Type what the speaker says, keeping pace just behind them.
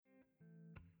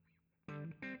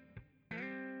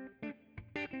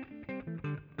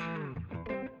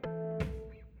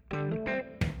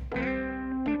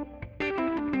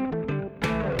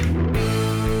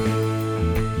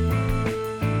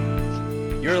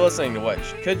listening to what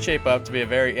could shape up to be a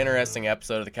very interesting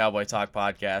episode of the Cowboy Talk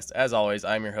podcast. As always,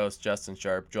 I'm your host, Justin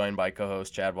Sharp, joined by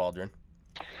co-host Chad Waldron.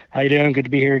 How you doing? Good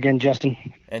to be here again, Justin.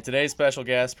 And today's special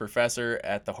guest, professor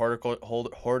at the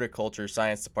Horticulture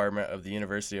Science Department of the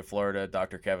University of Florida,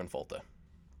 Dr. Kevin Folta.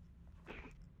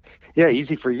 Yeah,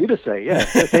 easy for you to say. Yeah,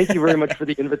 thank you very much for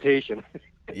the invitation.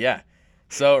 Yeah.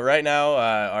 So right now,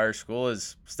 our school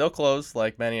is still closed,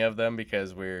 like many of them,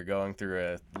 because we're going through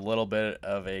a little bit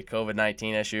of a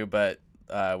COVID-19 issue, but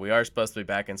we are supposed to be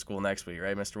back in school next week,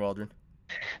 right, Mr. Waldron?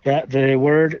 Yeah, the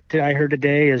word that I heard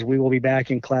today is we will be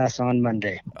back in class on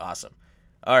Monday. Awesome.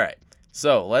 All right.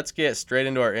 So let's get straight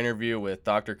into our interview with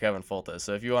Dr. Kevin Folta.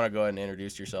 So if you want to go ahead and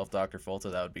introduce yourself, Dr.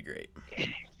 Folta, that would be great.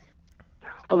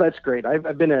 Oh, that's great.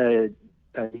 I've been a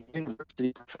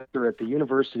university professor at the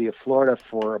University of Florida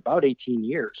for about 18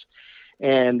 years.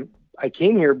 And I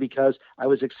came here because I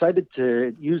was excited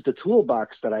to use the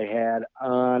toolbox that I had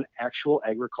on actual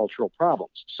agricultural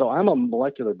problems. So I'm a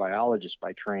molecular biologist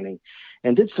by training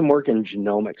and did some work in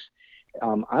genomics.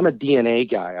 I'm a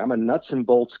DNA guy. I'm a nuts and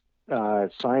bolts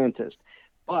scientist.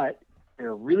 But there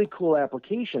are really cool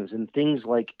applications in things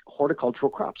like horticultural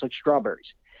crops, like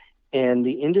strawberries. And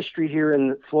the industry here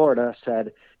in Florida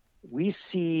said, we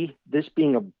see this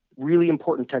being a really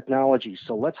important technology,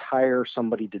 so let's hire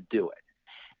somebody to do it.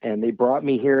 And they brought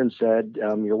me here and said,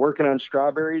 you're working on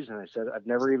strawberries? And I said, I've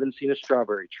never even seen a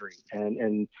strawberry tree.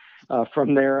 And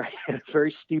from there, I had a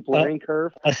very steep learning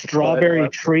curve. A strawberry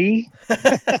tree?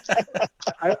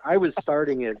 I was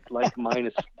starting at like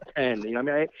minus 10.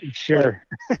 Sure.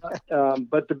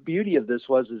 But the beauty of this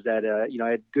is that, I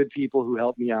had good people who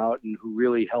helped me out and who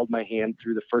really held my hand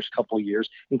through the first couple of years,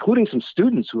 including some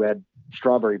students who had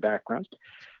strawberry backgrounds.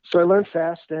 So I learned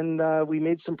fast, and we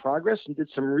made some progress and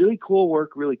did some really cool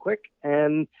work really quick.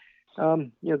 And, the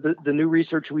new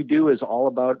research we do is all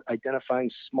about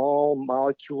identifying small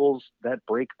molecules that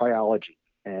break biology.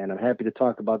 And I'm happy to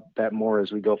talk about that more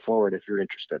as we go forward if you're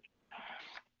interested.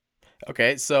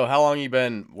 Okay, so how long have you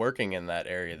been working in that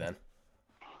area then?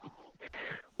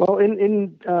 Well,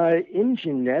 in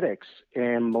genetics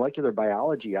and molecular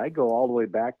biology, I go all the way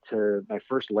back to my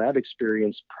first lab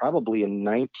experience probably in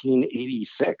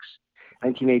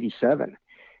 1987.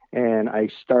 And I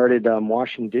started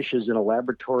washing dishes in a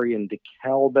laboratory in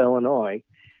DeKalb, Illinois,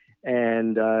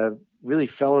 and really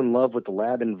fell in love with the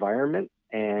lab environment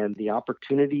and the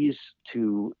opportunities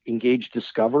to engage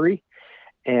discovery.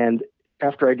 And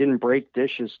after I didn't break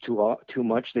dishes too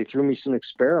much, they threw me some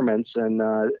experiments, and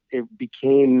it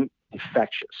became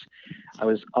infectious. I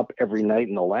was up every night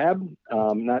in the lab,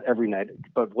 not every night,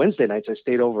 but Wednesday nights. I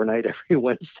stayed overnight every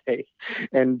Wednesday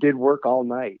and did work all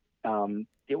night.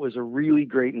 It was a really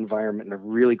great environment and a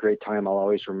really great time I'll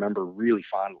always remember really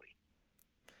fondly.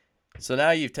 So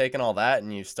now you've taken all that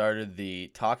and you've started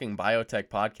the Talking Biotech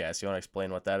podcast. You want to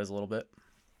explain what that is a little bit?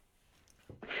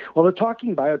 Well, the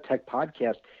Talking Biotech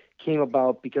podcast came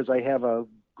about because I have a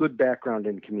good background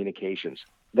in communications.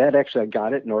 That actually I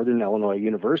got at Northern Illinois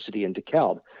University in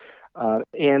DeKalb.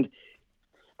 And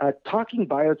Talking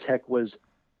Biotech was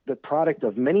the product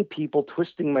of many people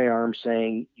twisting my arm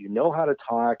saying, you know how to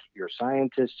talk, you're a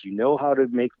scientist, you know how to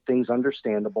make things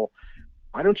understandable.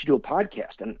 Why don't you do a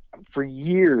podcast? And for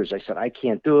years I said, I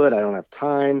can't do it. I don't have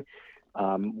time.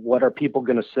 What are people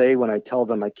going to say when I tell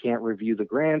them I can't review the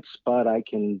grants, but I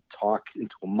can talk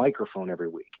into a microphone every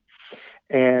week?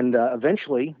 And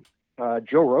eventually,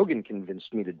 Joe Rogan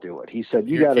convinced me to do it. He said,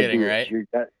 "You got to do right?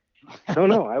 it."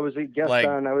 No, I was a guest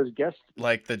on. I was guest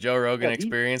like the Joe Rogan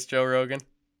experience. Joe Rogan.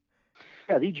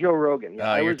 Yeah, the Joe Rogan.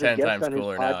 Yeah, you're 10 times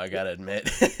cooler now. I gotta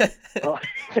admit.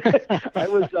 I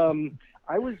was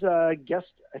a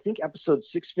guest. I think episode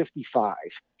 655.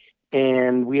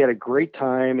 And we had a great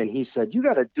time. And he said, "You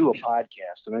got to do a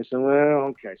podcast." And I said,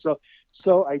 "Well, okay."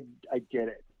 So I did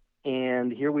it.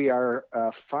 And here we are,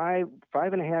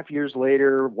 5.5 years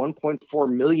later,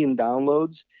 1.4 million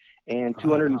downloads and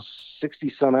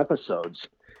 260 some episodes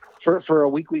for a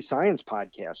weekly science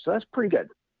podcast. So that's pretty good.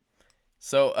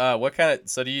 So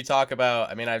so do you talk about,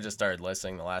 I've just started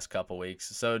listening the last couple weeks.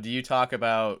 So do you talk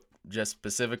about just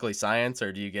specifically science,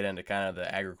 or do you get into kind of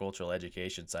the agricultural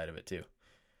education side of it too?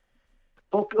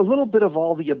 Well, a little bit of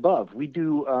all the above. We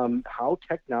do how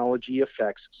technology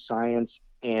affects science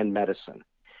and medicine.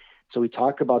 So we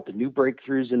talk about the new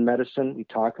breakthroughs in medicine. We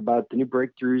talk about the new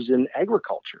breakthroughs in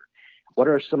agriculture. What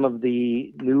are some of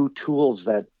the new tools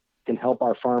that can help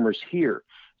our farmers here,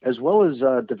 as well as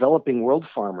developing world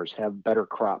farmers have better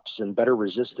crops and better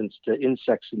resistance to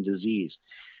insects and disease.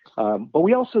 But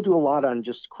we also do a lot on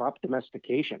just crop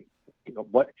domestication.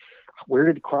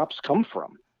 Where did crops come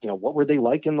from? What were they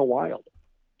like in the wild?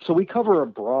 So we cover a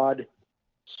broad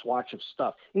swatch of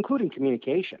stuff, including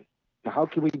communication. Now, how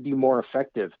can we be more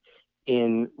effective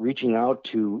in reaching out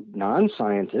to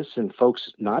non-scientists and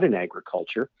folks not in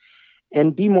agriculture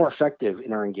and be more effective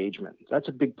in our engagement? That's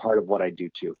a big part of what I do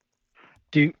too.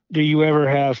 Do you ever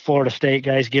have Florida State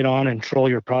guys get on and troll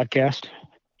your podcast?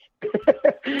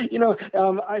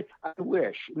 I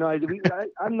wish. No,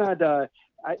 I'm not.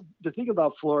 The thing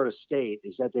about Florida State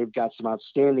is that they've got some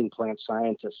outstanding plant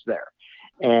scientists there,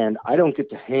 and I don't get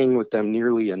to hang with them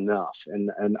nearly enough. And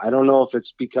I don't know if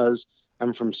it's because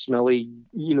I'm from smelly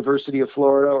University of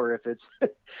Florida or if it's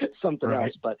something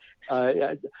else. But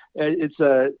I'm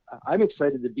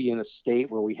excited to be in a state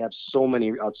where we have so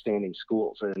many outstanding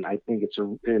schools, and I think it's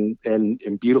in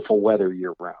beautiful weather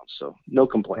year round. So no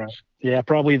complaints. Right. Yeah,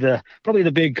 probably the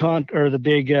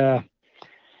big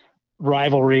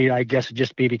rivalry, I guess, would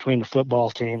just be between the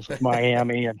football teams with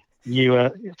Miami and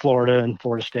Florida and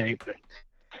Florida State.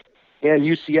 Yeah,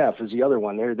 UCF is the other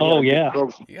one. You got a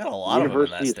lot of them in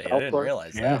that state. I didn't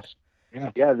realize that.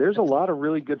 Yeah, there's a lot of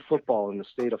really good football in the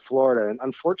state of Florida, and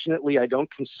unfortunately, I don't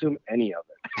consume any of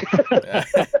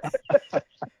it.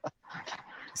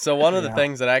 So one of the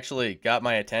things that actually got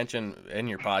my attention in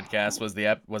your podcast was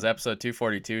episode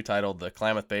 242, titled "The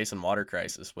Klamath Basin Water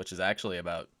Crisis," which is actually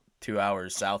about 2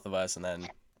 hours south of us, and then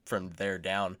from there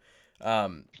down.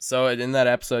 So in that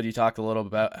episode, you talked a little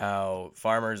about how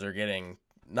farmers are getting,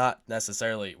 not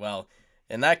necessarily, well,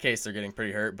 in that case, they're getting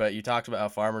pretty hurt, but you talked about how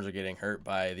farmers are getting hurt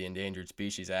by the Endangered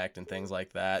Species Act and things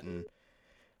like that, and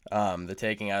the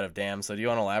taking out of dams. So do you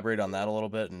want to elaborate on that a little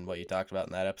bit and what you talked about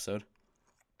in that episode?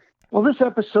 Well, this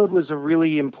episode was a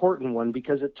really important one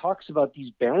because it talks about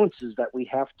these balances that we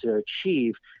have to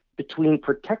achieve between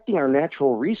protecting our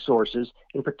natural resources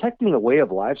and protecting the way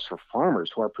of lives for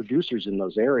farmers who are producers in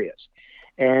those areas.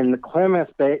 And the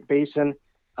Klamath Basin,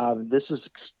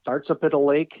 starts up at a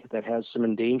lake that has some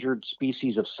endangered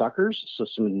species of suckers, so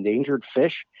some endangered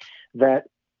fish that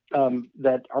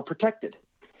are protected.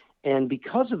 And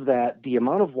because of that, the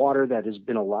amount of water that has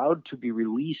been allowed to be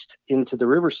released into the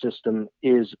river system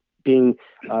is being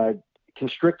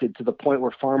constricted to the point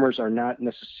where farmers are not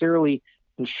necessarily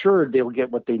ensured they'll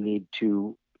get what they need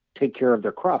to take care of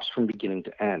their crops from beginning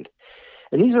to end.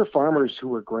 And these are farmers who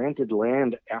were granted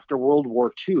land after World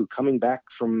War II, coming back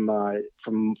from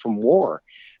war,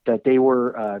 that they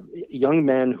were young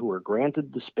men who were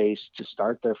granted the space to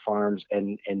start their farms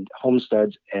and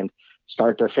homesteads and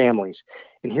start their families.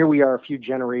 And here we are a few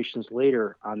generations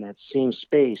later on that same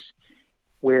space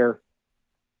where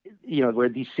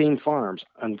these same farms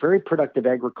on very productive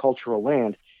agricultural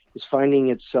land is finding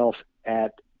itself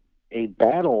at a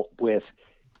battle with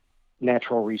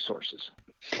natural resources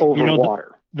over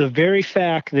water. The very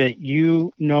fact that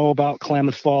you know about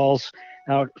Klamath Falls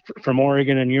out from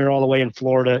Oregon and you're all the way in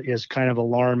Florida is kind of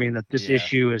alarming, that this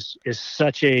issue is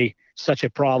such a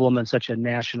problem and such a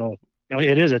national.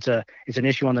 It's an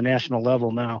issue on the national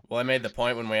level now. Well, I made the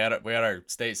point when we had our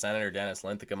state senator Dennis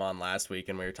Linthicum on last week,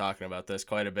 and we were talking about this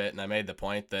quite a bit. And I made the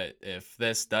point that if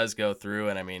this does go through,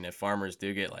 and I mean, if farmers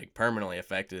do get like permanently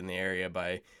affected in the area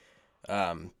by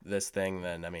this thing,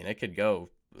 then I mean, it could go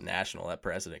national. That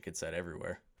precedent could set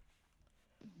everywhere.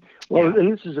 Well,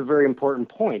 and this is a very important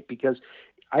point because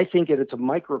I think that it's a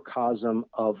microcosm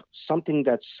of something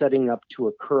that's setting up to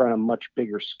occur on a much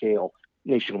bigger scale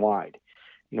nationwide.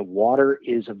 Water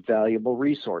is a valuable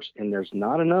resource, and there's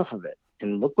not enough of it.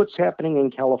 And look what's happening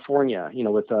in California,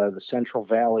 with the Central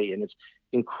Valley and its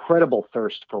incredible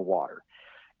thirst for water.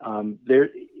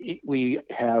 We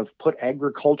have put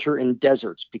agriculture in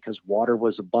deserts because water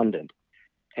was abundant.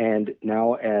 And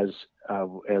now as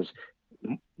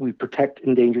we protect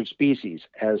endangered species,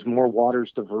 as more water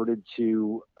is diverted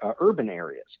to urban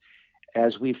areas,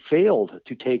 as we failed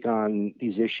to take on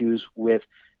these issues with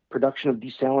production of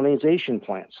desalination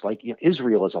plants, like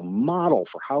Israel is a model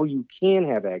for how you can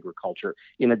have agriculture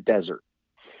in a desert.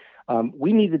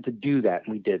 We needed to do that,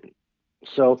 and we didn't.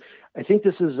 So I think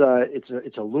this is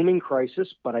it's a looming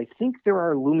crisis, but I think there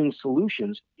are looming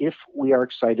solutions if we are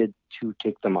excited to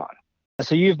take them on.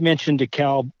 So you've mentioned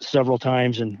DeKalb several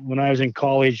times, and when I was in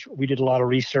college, we did a lot of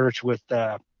research with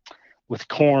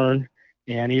corn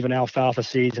and even alfalfa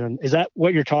seeds. And is that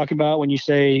what you're talking about when you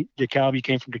say DeKalb? You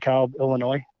came from DeKalb,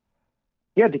 Illinois?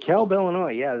 Yeah, DeKalb,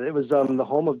 Illinois. Yeah, it was the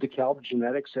home of DeKalb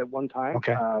Genetics at one time.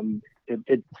 Okay.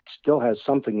 It still has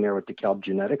something there with DeKalb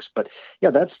Genetics, but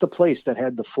yeah, that's the place that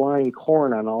had the flying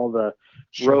corn on all the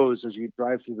rows as you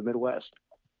drive through the Midwest.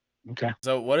 Okay.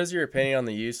 So what is your opinion on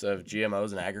the use of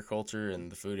GMOs in agriculture and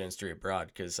the food industry abroad?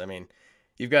 Because, I mean,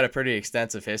 you've got a pretty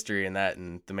extensive history in that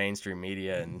in the mainstream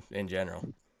media and in general.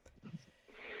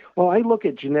 Well, I look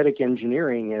at genetic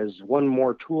engineering as one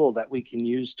more tool that we can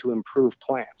use to improve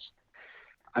plants.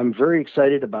 I'm very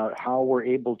excited about how we're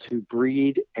able to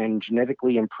breed and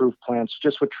genetically improve plants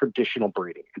just with traditional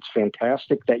breeding. It's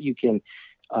fantastic that you can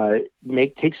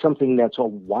take something that's a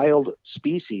wild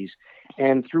species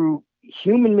and through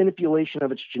human manipulation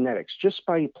of its genetics, just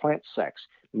by plant sex,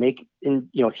 make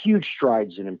huge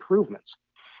strides and improvements.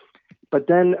 But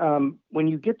then when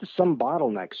you get to some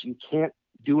bottlenecks, you can't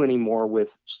do any more with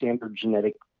standard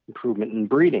genetic improvement and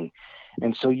breeding.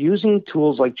 And so using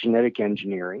tools like genetic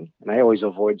engineering, and I always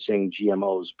avoid saying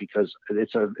GMOs because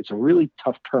it's a really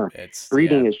tough term.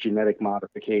 Breeding is genetic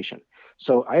modification.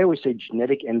 So I always say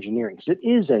genetic engineering because it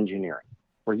is engineering.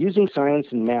 We're using science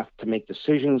and math to make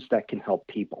decisions that can help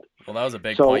people. Well, that was a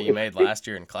big point you made last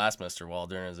year in class, Mr.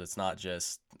 Waldron, is it's not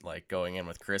just like going in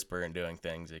with CRISPR and doing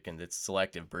things. It's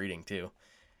selective breeding too.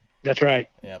 That's right.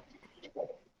 Yep.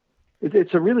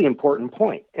 It's a really important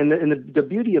point. And the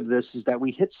beauty of this is that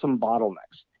we hit some bottlenecks.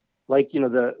 Like,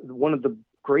 one of the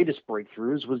greatest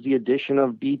breakthroughs was the addition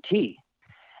of BT.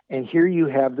 And here you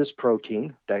have this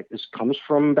protein that comes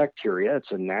from bacteria. It's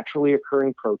a naturally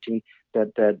occurring protein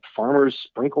that farmers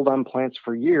sprinkled on plants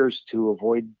for years to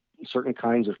avoid certain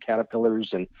kinds of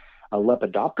caterpillars and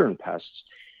lepidopteran pests,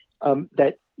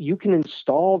 that you can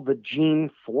install the gene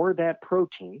for that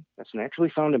protein that's naturally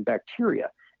found in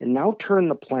bacteria and now turn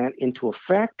the plant into a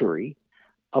factory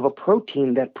of a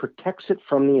protein that protects it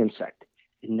from the insect.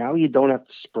 And now you don't have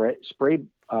to spray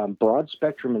broad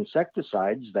spectrum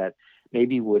insecticides that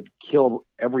maybe would kill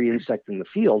every insect in the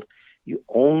field. You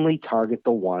only target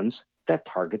the ones that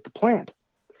target the plant.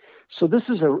 So this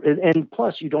is and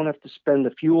plus you don't have to spend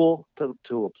the fuel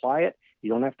to apply it. You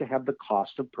don't have to have the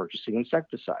cost of purchasing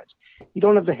insecticides. You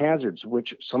don't have the hazards,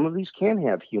 which some of these can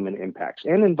have human impacts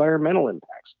and environmental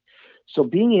impacts. So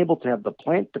being able to have the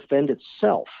plant defend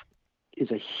itself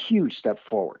is a huge step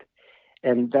forward.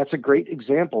 And that's a great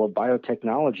example of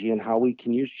biotechnology and how we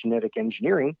can use genetic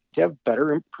engineering to have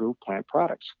better improved plant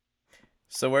products.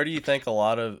 So where do you think a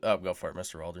lot of... Oh, go for it,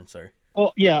 Mr. Waldron, sorry.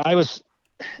 Well, yeah,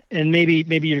 and maybe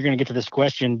you're going to get to this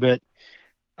question, but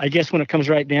I guess when it comes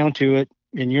right down to it,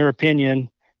 in your opinion,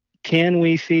 can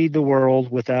we feed the world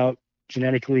without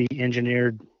genetically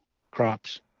engineered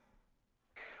crops?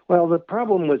 Well, the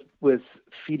problem with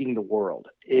feeding the world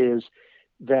is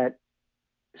that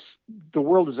the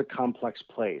world is a complex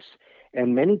place,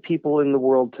 and many people in the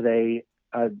world today,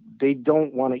 they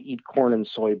don't want to eat corn and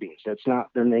soybeans. That's not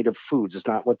their native foods. It's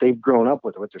not what they've grown up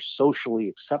with, what they're socially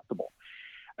acceptable.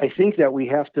 I think that we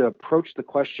have to approach the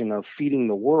question of feeding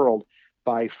the world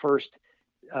by first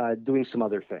doing some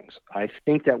other things. I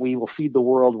think that we will feed the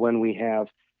world when we have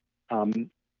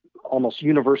almost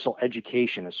universal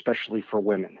education, especially for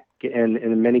women. And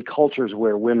in many cultures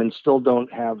where women still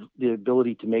don't have the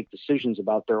ability to make decisions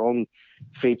about their own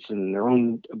fates and their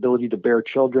own ability to bear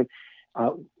children,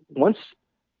 once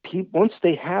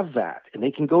they have that and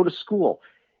they can go to school,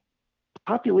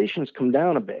 populations come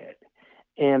down a bit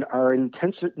and our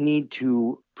intense need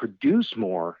to produce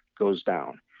more goes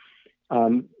down.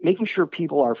 Making sure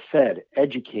people are fed,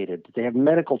 educated, that they have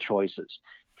medical choices.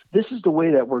 This is the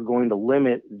way that we're going to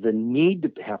limit the need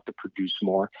to have to produce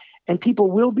more, and people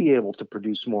will be able to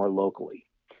produce more locally.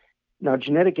 Now,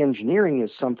 genetic engineering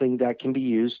is something that can be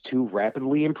used to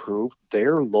rapidly improve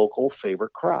their local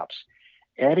favorite crops.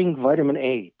 Adding vitamin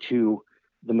A to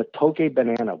the matoke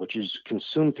banana, which is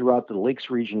consumed throughout the lakes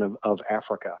region of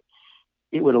Africa,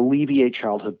 it would alleviate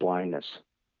childhood blindness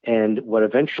and what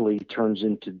eventually turns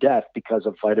into death because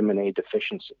of vitamin A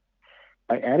deficiency.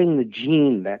 By adding the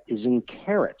gene that is in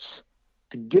carrots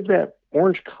to give that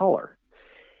orange color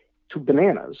to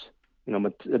bananas,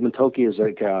 matoke is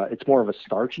it's more of a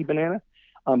starchy banana.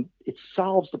 It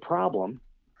solves the problem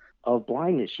of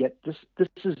blindness. Yet this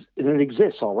is, and it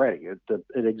exists already.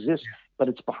 It exists, but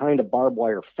it's behind a barbed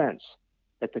wire fence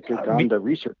at the Kaganda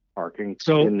Research Park.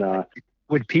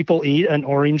 Would people eat an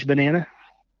orange banana?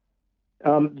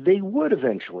 They would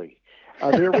eventually.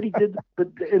 They already did,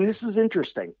 and this is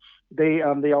interesting. They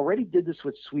already did this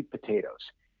with sweet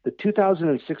potatoes. The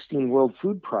 2016 World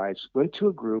Food Prize went to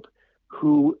a group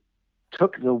who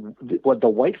took the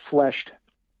white-fleshed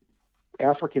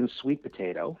African sweet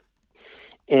potato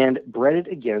and bred it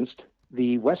against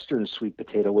the Western sweet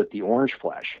potato with the orange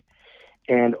flesh.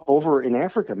 And over in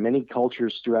Africa, many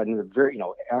cultures throughout,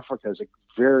 Africa is a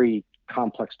very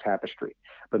complex tapestry.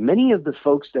 But many of the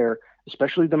folks there,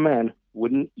 especially the men,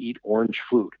 wouldn't eat orange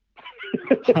food.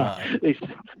 They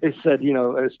said,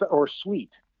 or sweet.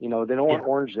 They don't want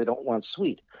orange. They don't want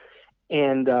sweet.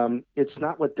 And it's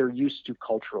not what they're used to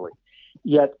culturally.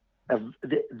 Yet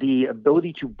the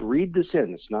ability to breed this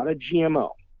in, it's not a GMO.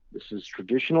 This is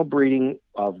traditional breeding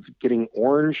of getting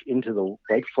orange into the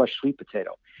white flesh sweet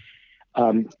potato.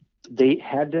 They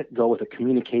had to go with a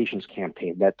communications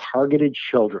campaign that targeted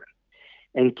children.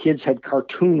 And kids had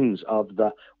cartoons of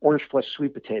the orange flesh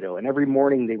sweet potato. And every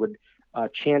morning they would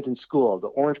chant in school, the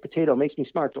orange potato makes me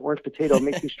smart, the orange potato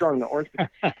makes me strong, the orange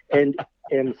and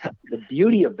the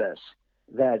beauty of this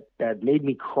that made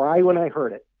me cry when I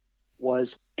heard it was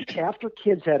after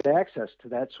kids had access to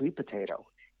that sweet potato,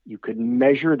 you could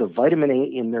measure the vitamin A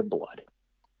in their blood.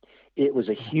 It was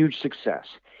a huge success.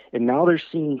 And now they're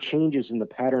seeing changes in the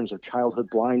patterns of childhood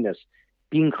blindness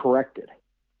being corrected.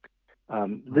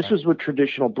 This was with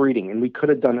traditional breeding, and we could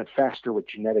have done it faster with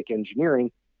genetic engineering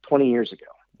 20 years ago.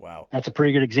 Wow. That's a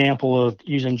pretty good example of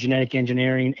using genetic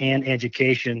engineering and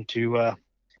education to,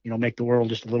 make the world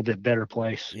just a little bit better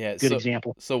place. Yeah. Good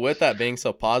example. So with that being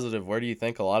so positive, where do you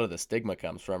think a lot of the stigma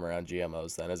comes from around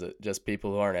GMOs then? Is it just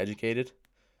people who aren't educated?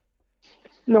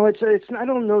 No, it's I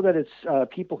don't know that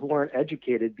it's people who aren't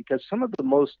educated, because some of the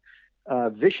most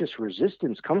vicious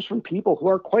resistance comes from people who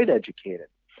are quite educated.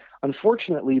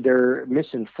 Unfortunately, they're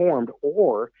misinformed,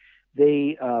 or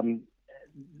they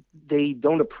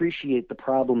don't appreciate the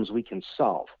problems we can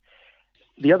solve.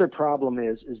 The other problem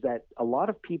is that a lot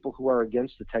of people who are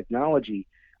against the technology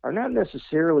are not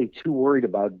necessarily too worried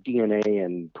about DNA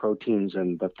and proteins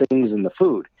and the things in the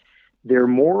food. They're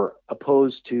more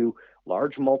opposed to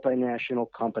large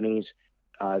multinational companies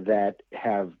that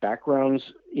have backgrounds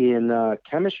in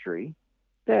chemistry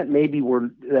that maybe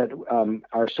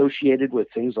are associated with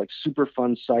things like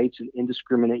Superfund sites and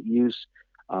indiscriminate use,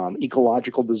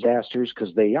 ecological disasters,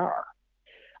 because they are.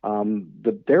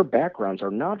 Their backgrounds are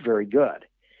not very good.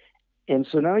 And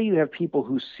so now you have people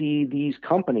who see these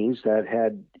companies that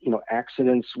had,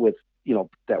 accidents with,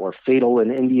 that were fatal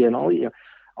in India and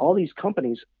all these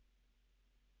companies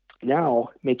now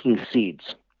making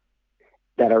seeds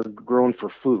that are grown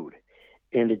for food.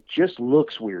 And it just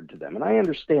looks weird to them. And I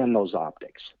understand those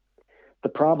optics. The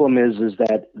problem is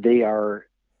that they are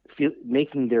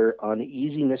making their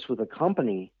uneasiness with a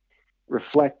company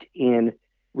reflect in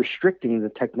restricting the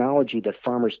technology that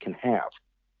farmers can have,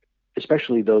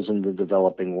 especially those in the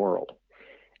developing world.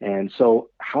 And so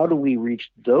how do we reach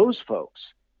those folks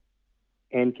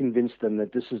and convince them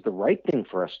that this is the right thing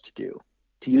for us to do,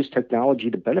 to use technology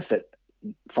to benefit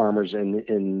farmers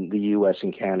in the U.S.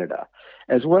 and Canada,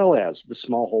 as well as the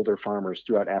smallholder farmers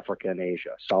throughout Africa and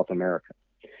Asia, South America?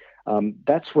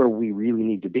 That's where we really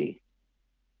need to be.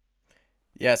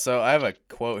 Yeah, so I have a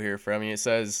quote here from you. It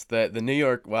says that the New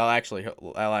York, well, actually,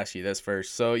 I'll ask you this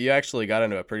first. So you actually got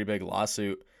into a pretty big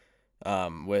lawsuit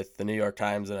with the New York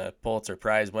Times and a Pulitzer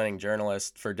Prize winning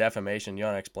journalist for defamation. You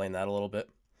want to explain that a little bit?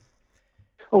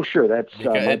 Oh, sure. That's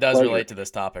because my it does pleasure. relate to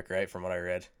this topic, right, from what I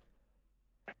read.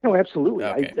 No, absolutely.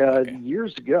 Okay.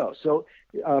 Years ago. So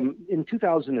in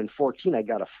 2014, I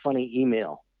got a funny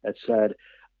email that said,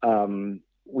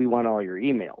 we want all your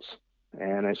emails.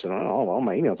 And I said, oh, well,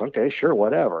 my emails. Okay, sure,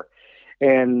 whatever.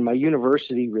 And my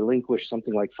university relinquished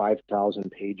something like 5,000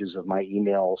 pages of my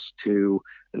emails to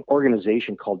an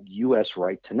organization called U.S.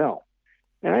 Right to Know.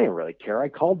 And I didn't really care. I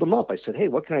called them up. I said, hey,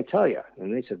 what can I tell you?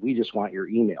 And they said, we just want your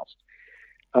emails.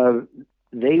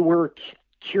 They were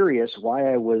curious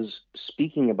why I was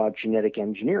speaking about genetic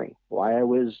engineering, why I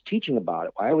was teaching about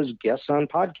it, why I was guest on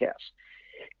podcasts.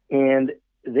 And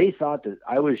they thought that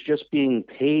I was just being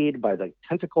paid by the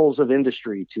tentacles of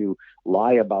industry to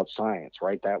lie about science,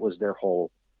 right? That was their whole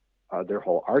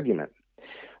argument.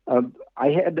 I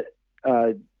had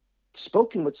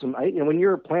spoken with some, when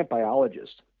you're a plant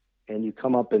biologist and you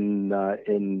come up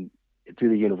in through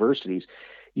the universities,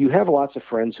 you have lots of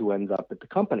friends who end up at the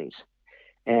companies.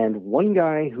 And one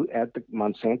guy who at the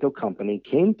Monsanto company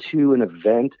came to an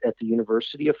event at the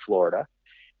University of Florida,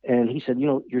 and he said,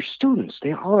 your students,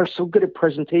 they all are so good at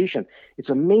presentation. It's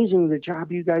amazing the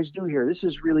job you guys do here. This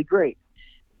is really great.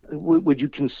 Would you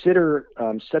consider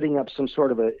setting up some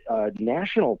sort of a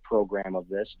national program of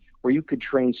this where you could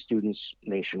train students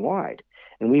nationwide?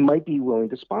 And we might be willing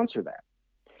to sponsor that.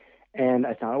 And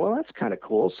I thought, well, that's kind of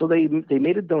cool. So they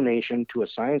made a donation to a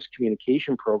science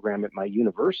communication program at my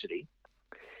university.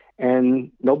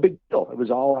 And no big deal. It was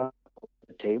all on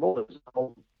the table. It was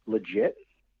all legit,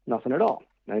 nothing at all.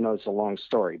 I know it's a long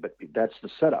story, but that's the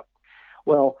setup.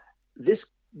 Well, this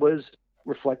was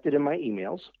reflected in my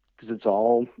emails because it's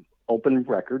all open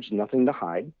records, nothing to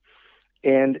hide.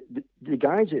 And the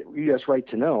guys at U.S. Right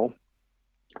to Know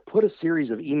put a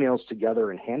series of emails together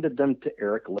and handed them to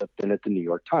Eric Lipton at the New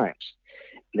York Times.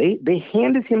 They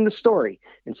handed him the story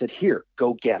and said, here,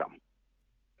 go get them.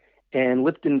 And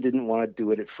Lipton didn't want to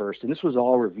do it at first. And this was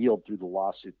all revealed through the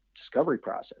lawsuit discovery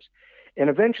process. And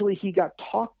eventually he got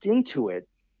talked into it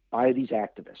by these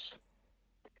activists.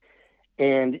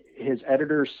 And his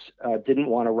editors didn't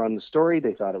want to run the story.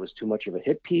 They thought it was too much of a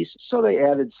hit piece, so they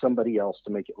added somebody else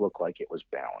to make it look like it was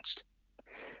balanced.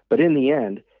 But in the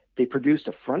end, they produced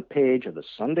a front page of the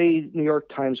Sunday New York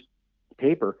Times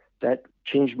paper that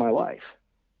changed my life.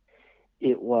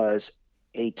 It was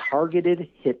a targeted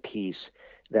hit piece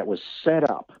that was set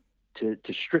up to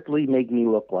strictly make me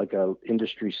look like a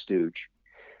industry stooge.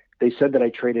 They said that I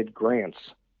traded grants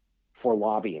for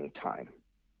lobbying time.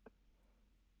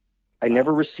 I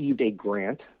never received a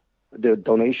grant. The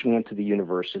donation went to the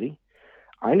university.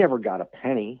 I never got a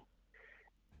penny.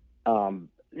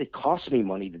 It cost me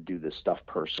money to do this stuff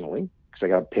personally because I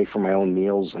got to pay for my own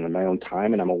meals and my own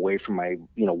time, and I'm away from my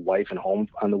wife and home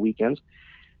on the weekends.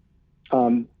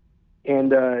 And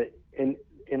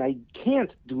I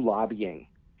can't do lobbying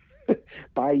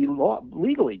by law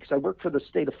legally because I work for the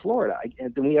state of Florida,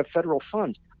 and then we have federal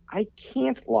funds. I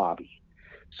can't lobby.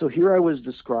 So here I was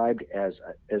described as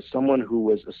someone who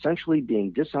was essentially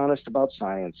being dishonest about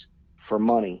science for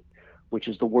money, which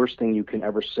is the worst thing you can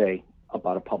ever say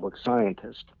about a public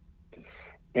scientist.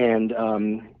 And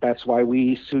that's why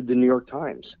we sued the New York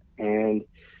Times. And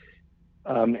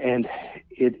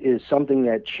it is something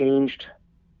that changed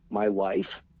my life.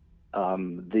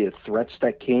 The threats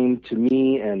that came to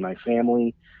me and my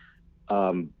family,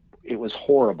 it was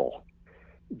horrible.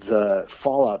 The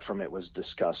fallout from it was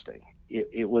disgusting.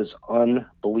 It was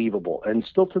unbelievable, and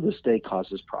still to this day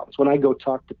causes problems. When I go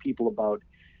talk to people about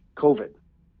COVID,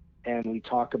 and we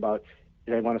talk about,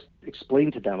 and I want to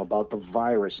explain to them about the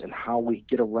virus and how we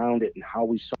get around it and how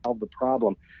we solve the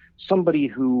problem, somebody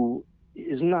who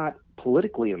is not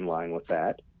politically in line with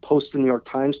that posts the New York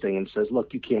Times thing and says,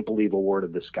 look, you can't believe a word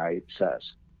of this guy says.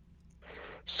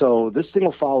 So this thing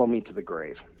will follow me to the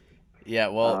grave. Yeah,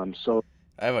 well, so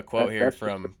I have a quote here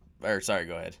from, or sorry,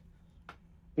 go ahead.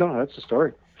 No, that's the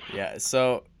story. Yeah,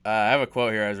 so I have a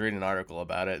quote here. I was reading an article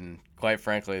about it, and quite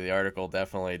frankly, the article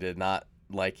definitely did not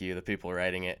like you, the people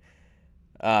writing it.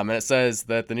 And it says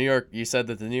that you said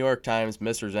that the New York Times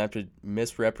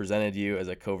misrepresented you as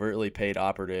a covertly paid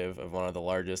operative of one of the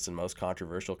largest and most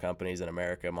controversial companies in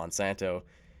America, Monsanto,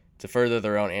 to further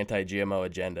their own anti-GMO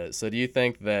agenda. So do you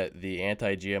think that the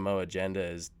anti-GMO agenda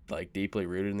is like deeply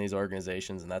rooted in these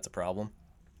organizations, and that's a problem?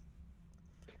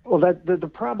 Well, the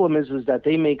problem is that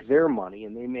they make their money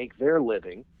and they make their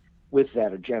living with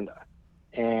that agenda,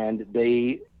 and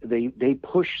they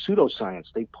push pseudoscience,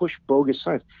 they push bogus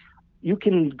science. You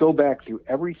can go back through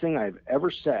everything I've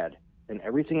ever said and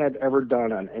everything I've ever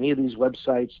done on any of these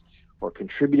websites or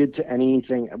contributed to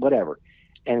anything, whatever,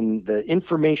 and the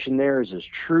information there is as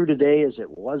true today as it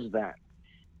was then.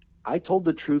 I told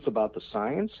the truth about the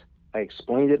science. I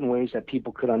explained it in ways that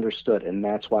people could understood, and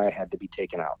that's why I had to be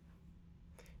taken out.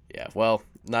 Yeah, well,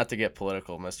 not to get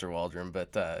political, Mr. Waldron,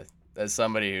 but as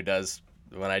somebody who does,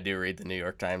 when I do read the New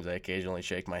York Times, I occasionally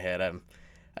shake my head.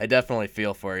 I definitely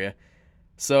feel for you.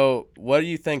 So what do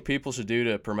you think people should do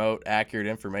to promote accurate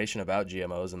information about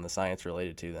GMOs and the science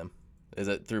related to them? Is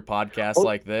it through podcasts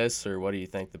like this, or what do you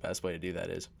think the best way to do that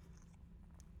is?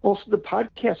 Well, so the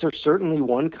podcasts are certainly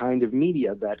one kind of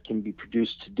media that can be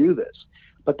produced to do this.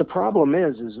 But the problem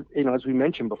is, as we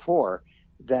mentioned before,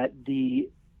 that the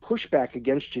pushback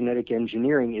against genetic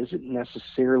engineering isn't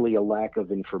necessarily a lack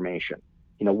of information.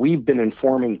 We've been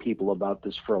informing people about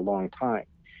this for a long time.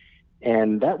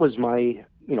 And that was my,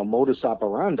 modus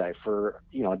operandi for,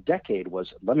 a decade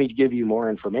was, let me give you more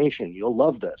information. You'll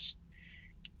love this.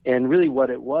 And really what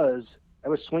it was, I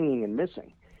was swinging and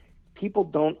missing. People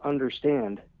don't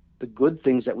understand the good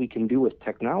things that we can do with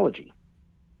technology.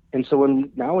 And so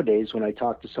nowadays, when I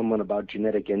talk to someone about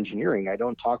genetic engineering, I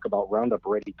don't talk about Roundup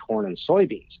Ready corn and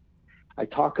soybeans. I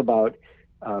talk about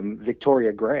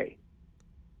Victoria Gray.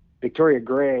 Victoria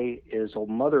Gray is a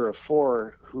mother of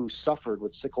four who suffered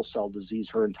with sickle cell disease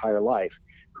her entire life,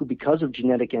 who because of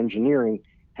genetic engineering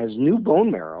has new bone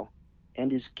marrow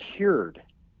and is cured.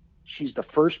 She's the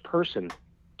first person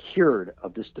cured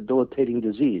of this debilitating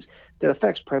disease that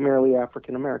affects primarily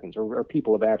African Americans or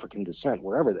people of African descent,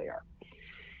 wherever they are.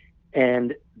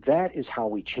 And that is how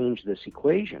we change this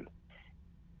equation.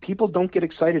 People don't get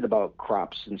excited about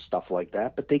crops and stuff like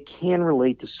that, but they can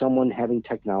relate to someone having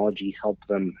technology help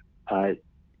them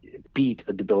beat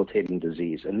a debilitating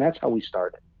disease. And that's how we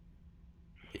started.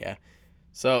 Yeah.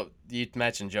 So you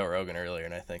mentioned Joe Rogan earlier,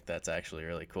 and I think that's actually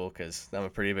really cool because I'm a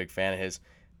pretty big fan of his.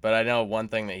 But I know one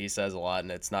thing that he says a lot,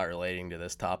 and it's not relating to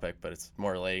this topic, but it's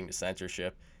more relating to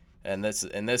censorship. And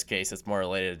in this case, it's more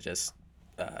related to just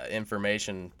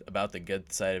information about the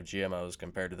good side of GMOs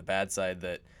compared to the bad side,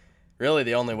 that really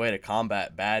the only way to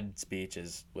combat bad speech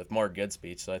is with more good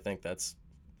speech. So I think that's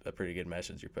a pretty good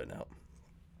message you're putting out.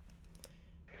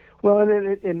 Well,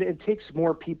 and it takes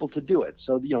more people to do it.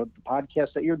 So, the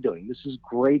podcast that you're doing, this is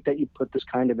great that you put this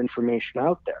kind of information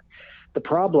out there. The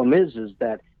problem is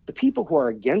that the people who are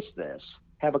against this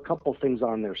have a couple things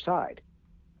on their side.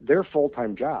 Their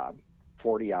full-time job,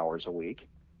 40 hours a week,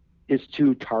 is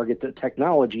to target the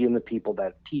technology and the people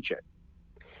that teach it.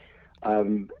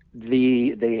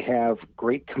 They have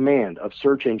great command of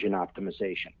search engine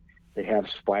optimization. They have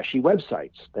splashy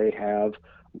websites. They have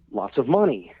lots of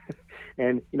money.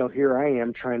 And, here I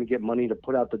am trying to get money to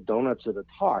put out the donuts at a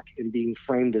talk and being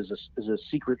framed as a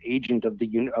secret agent of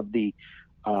the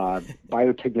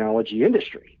biotechnology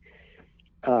industry.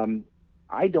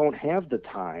 I don't have the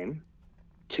time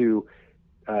to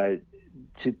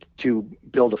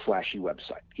build a flashy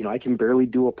website. I can barely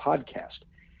do a podcast.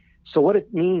 So what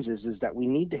it means is that we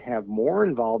need to have more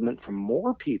involvement from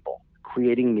more people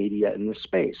creating media in this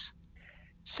space.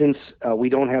 Since we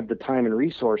don't have the time and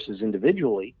resources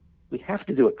individually, we have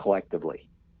to do it collectively.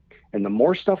 And the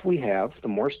more stuff we have, the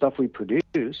more stuff we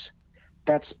produce,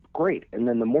 that's great. And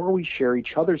then the more we share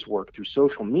each other's work through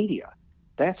social media,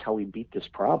 that's how we beat this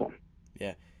problem.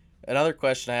 Yeah. Another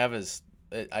question I have is,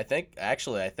 I think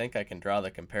I can draw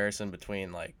the comparison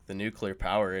between like the nuclear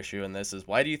power issue and this is,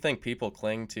 why do you think people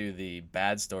cling to the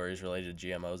bad stories related to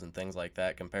GMOs and things like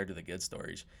that compared to the good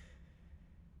stories?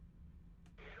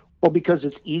 Well, because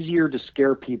it's easier to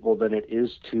scare people than it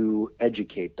is to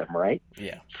educate them, right?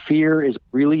 Yeah. Fear is a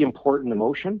really important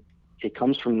emotion. It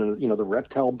comes from the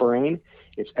reptile brain.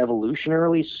 It's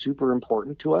evolutionarily super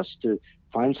important to us to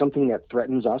find something that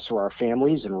threatens us or our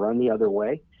families and run the other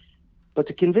way. But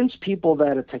to convince people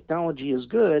that a technology is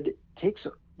good takes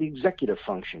the executive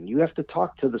function. You have to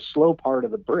talk to the slow part of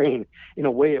the brain in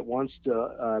a way it wants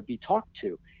to be talked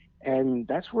to. And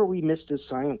that's where we missed as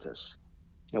scientists.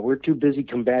 We're too busy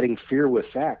combating fear with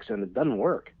facts, and it doesn't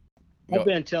work. I've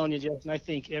been telling you, Justin, I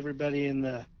think everybody in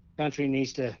the country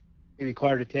needs to be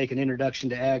required to take an introduction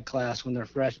to ag class when they're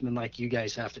freshmen, like you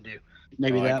guys have to do.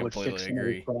 Maybe that would fix some of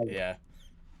the problems. Yeah,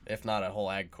 if not a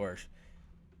whole ag course.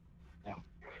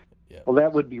 Yeah. Well,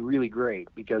 that would be really great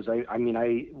because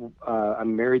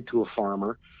I'm married to a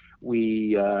farmer.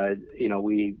 We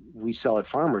sell at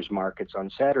farmers markets on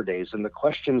Saturdays, and the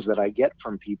questions that I get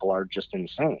from people are just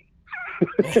insane.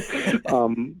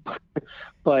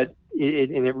 But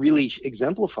it really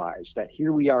exemplifies that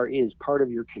here we are is part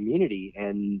of your community,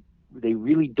 and they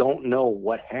really don't know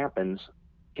what happens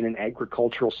in an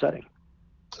agricultural setting.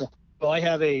 Well, I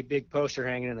have a big poster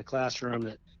hanging in the classroom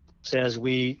that says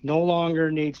we no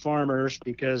longer need farmers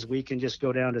because we can just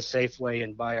go down to Safeway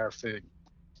and buy our food.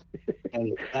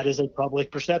 And that is a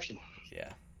public perception.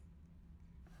 Yeah.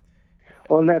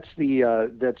 Well, and that's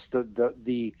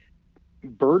the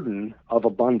burden of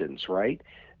abundance, right?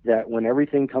 That when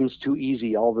everything comes too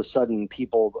easy, all of a sudden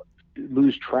people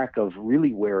lose track of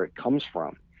really where it comes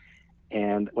from.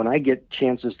 And when I get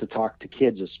chances to talk to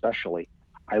kids, especially,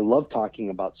 I love talking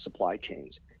about supply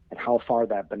chains and how far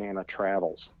that banana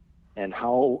travels and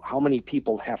how many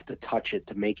people have to touch it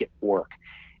to make it work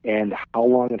and how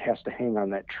long it has to hang on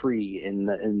that tree in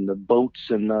the boats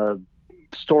and the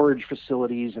storage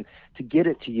facilities and to get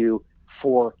it to you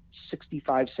for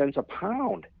 65 cents a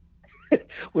pound,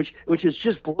 which is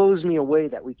just blows me away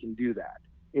that we can do that.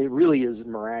 It really is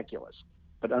miraculous.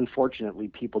 But unfortunately,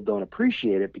 people don't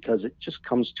appreciate it because it just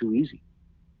comes too easy.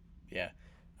 Yeah.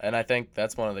 And I think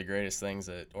that's one of the greatest things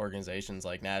that organizations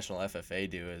like National FFA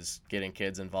do is getting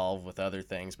kids involved with other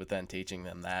things, but then teaching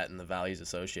them that and the values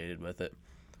associated with it.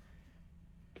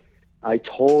 I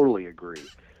totally agree.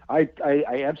 I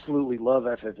absolutely love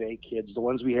FFA kids. The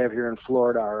ones we have here in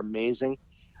Florida are amazing.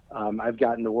 I've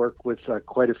gotten to work with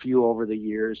quite a few over the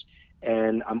years,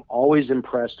 and I'm always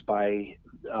impressed by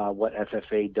what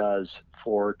FFA does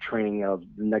for training of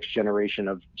the next generation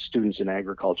of students in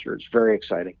agriculture. It's very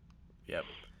exciting. Yep.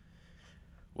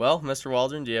 Well, Mr.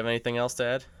 Waldron, do you have anything else to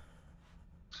add?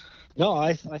 No,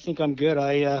 I think I'm good.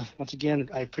 Once again,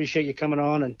 I appreciate you coming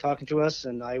on and talking to us,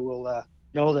 and I will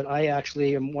know that I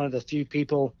actually am one of the few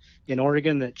people in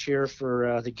Oregon that cheer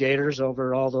for the Gators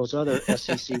over all those other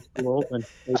SEC schools and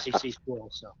ACC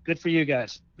schools. So good for you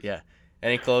guys. Yeah.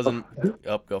 Any closing?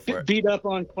 Go for it. Beat up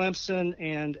on Clemson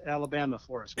and Alabama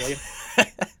for us, will you?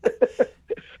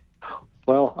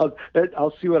 Well,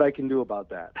 I'll see what I can do about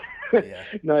that. Yeah.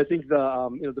 No, I think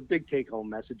the big take-home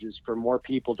message is for more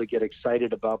people to get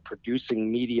excited about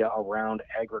producing media around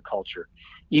agriculture,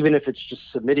 even if it's just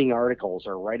submitting articles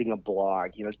or writing a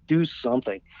blog. Do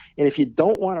something. And if you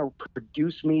don't want to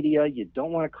produce media, you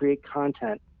don't want to create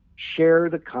content, share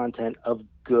the content of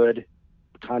good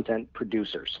content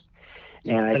producers.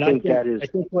 And I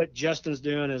think what Justin's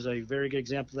doing is a very good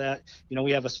example of that.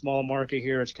 We have a small market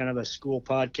here. It's kind of a school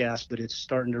podcast, but it's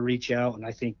starting to reach out. And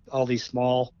I think all these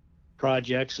small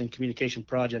projects and communication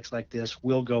projects like this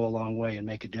will go a long way and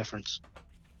make a difference.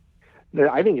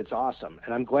 I think it's awesome,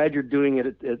 and I'm glad you're doing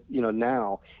it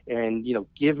now. And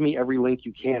give me every link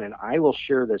you can, and I will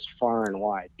share this far and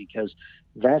wide, because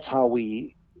that's how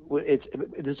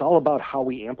it's all about how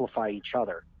we amplify each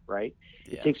other, right?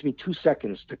 Yeah. It takes me 2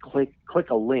 seconds to click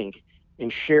a link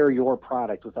and share your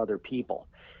product with other people.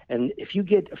 And if you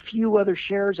get a few other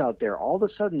shares out there, all of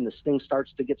a sudden this thing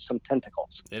starts to get some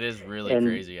tentacles. It is really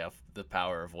crazy how the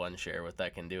power of one share, what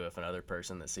that can do if another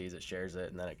person that sees it shares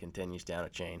it, and then it continues down a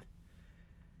chain.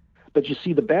 But you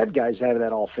see, the bad guys have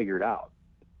that all figured out.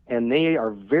 And they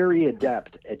are very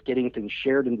adept at getting things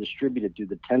shared and distributed through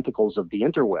the tentacles of the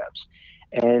interwebs.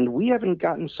 And we haven't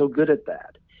gotten so good at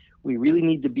that. We really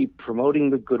need to be promoting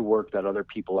the good work that other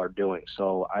people are doing.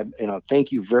 So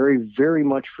thank you very, very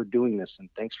much for doing this, and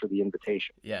thanks for the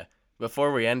invitation. Yeah.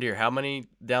 Before we end here, how many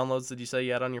downloads did you say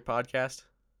you had on your podcast?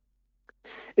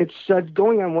 It's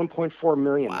going on 1.4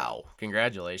 million. Wow.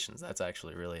 Congratulations. That's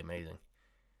actually really amazing.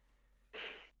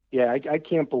 Yeah, I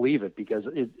can't believe it, because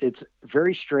it's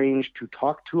very strange to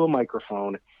talk to a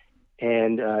microphone,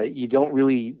 and you don't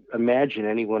really imagine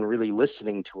anyone really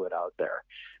listening to it out there.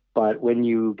 But when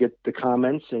you get the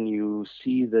comments and you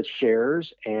see the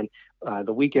shares, and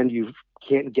the weekend you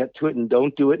can't get to it and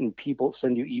don't do it, and people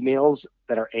send you emails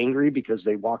that are angry because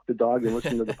they walk the dog and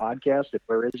listen to the podcast, and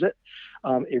where is it?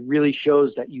 It really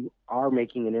shows that you are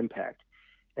making an impact.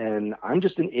 And I'm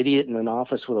just an idiot in an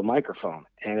office with a microphone.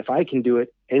 And if I can do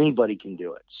it, anybody can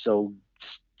do it. So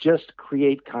just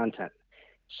create content.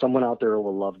 Someone out there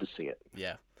will love to see it.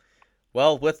 Yeah.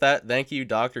 Well, with that, thank you,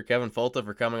 Dr. Kevin Folta,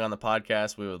 for coming on the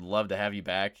podcast. We would love to have you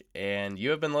back. And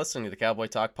you have been listening to the Cowboy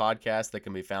Talk podcast that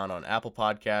can be found on Apple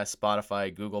Podcasts,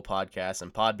 Spotify, Google Podcasts,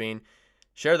 and Podbean.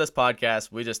 Share this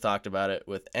podcast. We just talked about it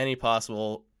with any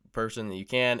possible person that you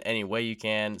can, any way you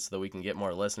can, so that we can get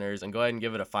more listeners, and go ahead and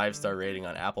give it a 5-star rating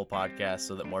on Apple Podcasts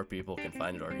so that more people can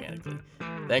find it organically.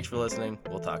 Thanks for listening.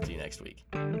 We'll talk to you next week.